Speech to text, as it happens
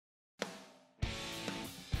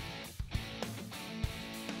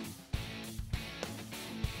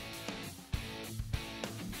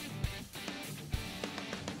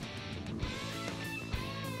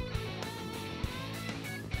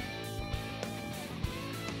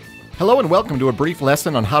Hello and welcome to a brief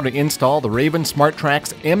lesson on how to install the Raven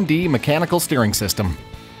SmarTrax MD mechanical steering system.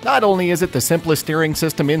 Not only is it the simplest steering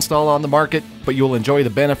system install on the market, but you'll enjoy the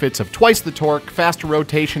benefits of twice the torque, faster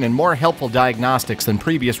rotation, and more helpful diagnostics than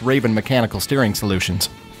previous Raven mechanical steering solutions.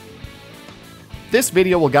 This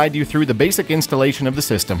video will guide you through the basic installation of the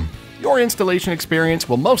system. Your installation experience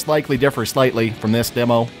will most likely differ slightly from this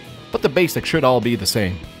demo, but the basics should all be the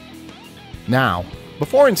same. Now,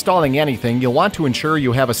 before installing anything, you'll want to ensure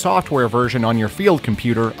you have a software version on your field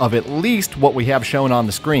computer of at least what we have shown on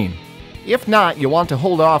the screen. If not, you'll want to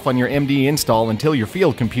hold off on your MD install until your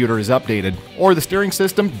field computer is updated, or the steering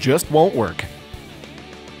system just won't work.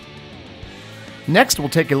 Next, we'll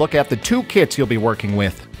take a look at the two kits you'll be working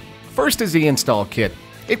with. First is the install kit.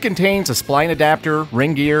 It contains a spline adapter,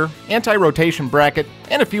 ring gear, anti-rotation bracket,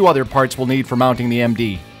 and a few other parts we'll need for mounting the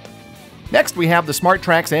MD. Next, we have the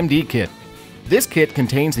SmarTrax MD kit. This kit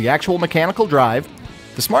contains the actual mechanical drive,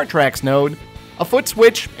 the SmarTrax node, a foot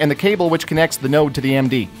switch, and the cable which connects the node to the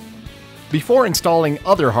MD. Before installing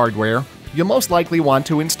other hardware, you'll most likely want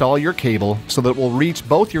to install your cable so that it will reach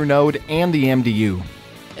both your node and the MDU.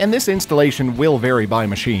 And this installation will vary by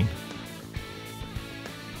machine.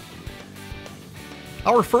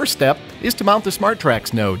 Our first step is to mount the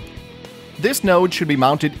SmarTrax node. This node should be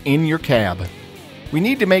mounted in your cab. We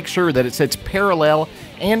need to make sure that it sits parallel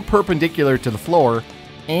and perpendicular to the floor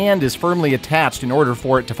and is firmly attached in order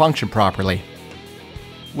for it to function properly.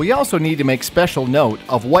 We also need to make special note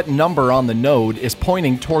of what number on the node is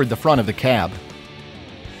pointing toward the front of the cab.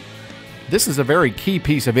 This is a very key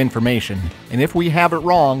piece of information, and if we have it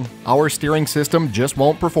wrong, our steering system just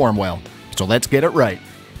won't perform well. So let's get it right.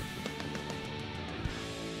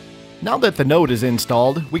 Now that the node is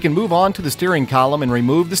installed, we can move on to the steering column and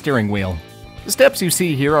remove the steering wheel. The steps you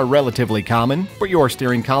see here are relatively common, but your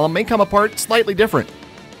steering column may come apart slightly different.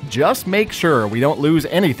 Just make sure we don't lose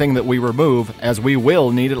anything that we remove, as we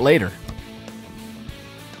will need it later.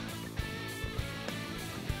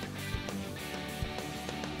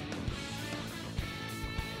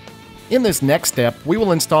 In this next step, we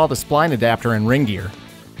will install the spline adapter and ring gear.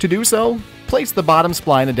 To do so, place the bottom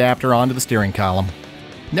spline adapter onto the steering column.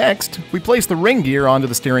 Next, we place the ring gear onto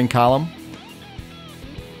the steering column,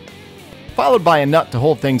 followed by a nut to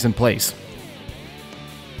hold things in place.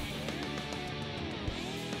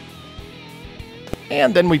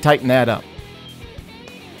 And then we tighten that up.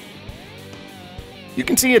 You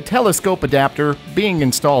can see a telescope adapter being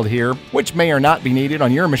installed here, which may or not be needed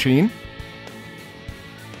on your machine.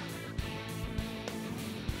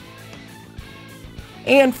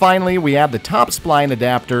 And finally, we add the top spline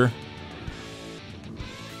adapter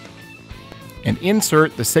and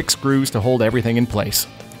insert the 6 screws to hold everything in place.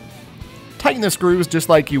 Tighten the screws just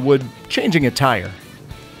like you would changing a tire,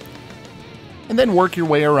 and then work your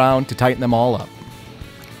way around to tighten them all up.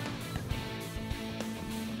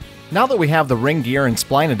 Now that we have the ring gear and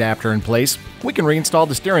spline adapter in place, we can reinstall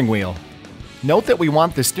the steering wheel. Note that we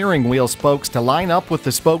want the steering wheel spokes to line up with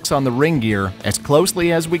the spokes on the ring gear as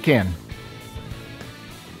closely as we can.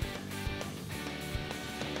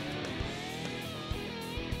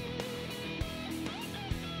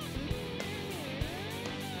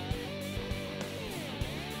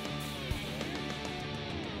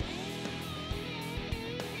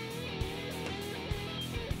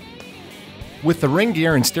 With the ring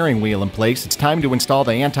gear and steering wheel in place, it's time to install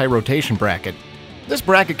the anti-rotation bracket. This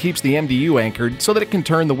bracket keeps the MDU anchored so that it can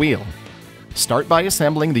turn the wheel. Start by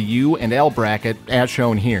assembling the U and L bracket as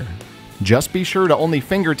shown here. Just be sure to only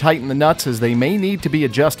finger tighten the nuts, as they may need to be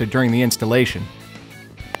adjusted during the installation.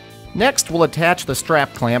 Next, we'll attach the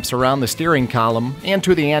strap clamps around the steering column and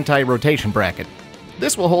to the anti-rotation bracket.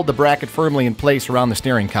 This will hold the bracket firmly in place around the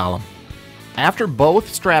steering column. After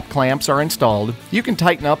both strap clamps are installed, you can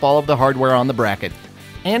tighten up all of the hardware on the bracket.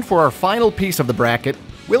 And for our final piece of the bracket,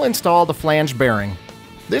 we'll install the flange bearing.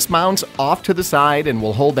 This mounts off to the side and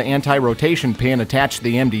will hold the anti-rotation pin attached to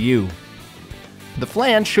the MDU. The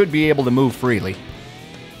flange should be able to move freely.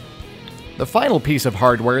 The final piece of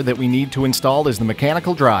hardware that we need to install is the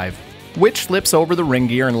mechanical drive, which slips over the ring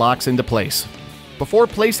gear and locks into place. Before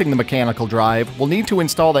placing the mechanical drive, we'll need to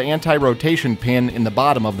install the anti-rotation pin in the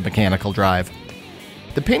bottom of the mechanical drive.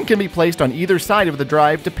 The pin can be placed on either side of the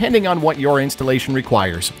drive depending on what your installation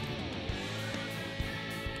requires.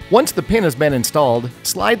 Once the pin has been installed,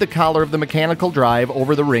 slide the collar of the mechanical drive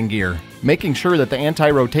over the ring gear, making sure that the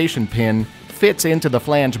anti-rotation pin fits into the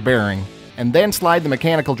flange bearing, and then slide the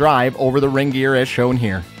mechanical drive over the ring gear as shown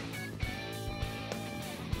here.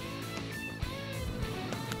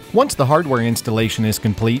 Once the hardware installation is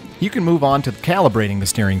complete, you can move on to calibrating the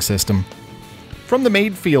steering system. From the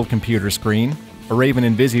made field computer screen, a Raven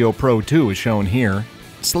Invisio Pro 2 is shown here,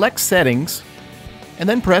 select Settings, and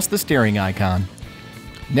then press the steering icon.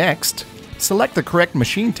 Next, select the correct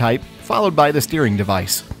machine type, followed by the steering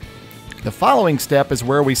device. The following step is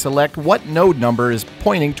where we select what node number is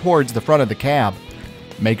pointing towards the front of the cab.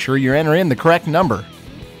 Make sure you enter in the correct number.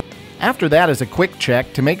 After that is a quick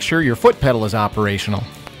check to make sure your foot pedal is operational.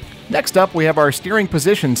 Next up, we have our steering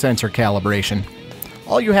position sensor calibration.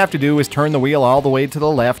 All you have to do is turn the wheel all the way to the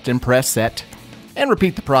left and press Set, and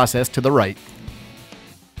repeat the process to the right.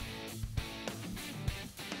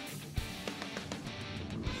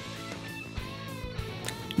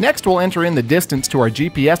 Next, we'll enter in the distance to our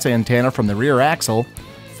GPS antenna from the rear axle,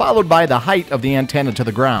 followed by the height of the antenna to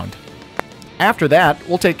the ground. After that,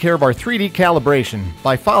 we'll take care of our 3D calibration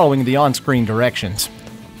by following the on-screen directions.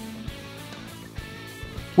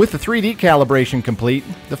 With the 3D calibration complete,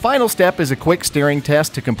 the final step is a quick steering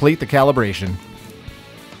test to complete the calibration.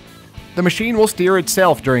 The machine will steer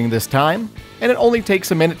itself during this time, and it only takes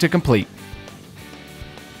a minute to complete.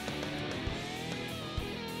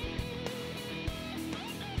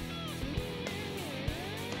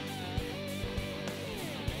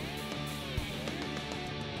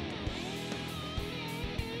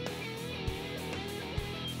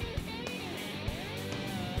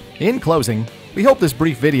 In closing, we hope this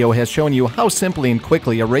brief video has shown you how simply and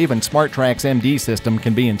quickly a Raven SmarTrax MD system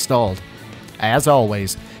can be installed. As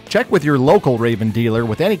always, check with your local Raven dealer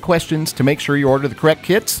with any questions to make sure you order the correct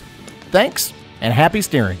kits. Thanks, and happy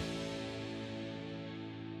steering!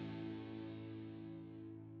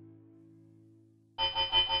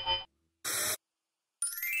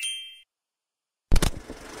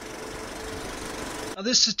 Now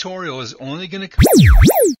this tutorial is only going to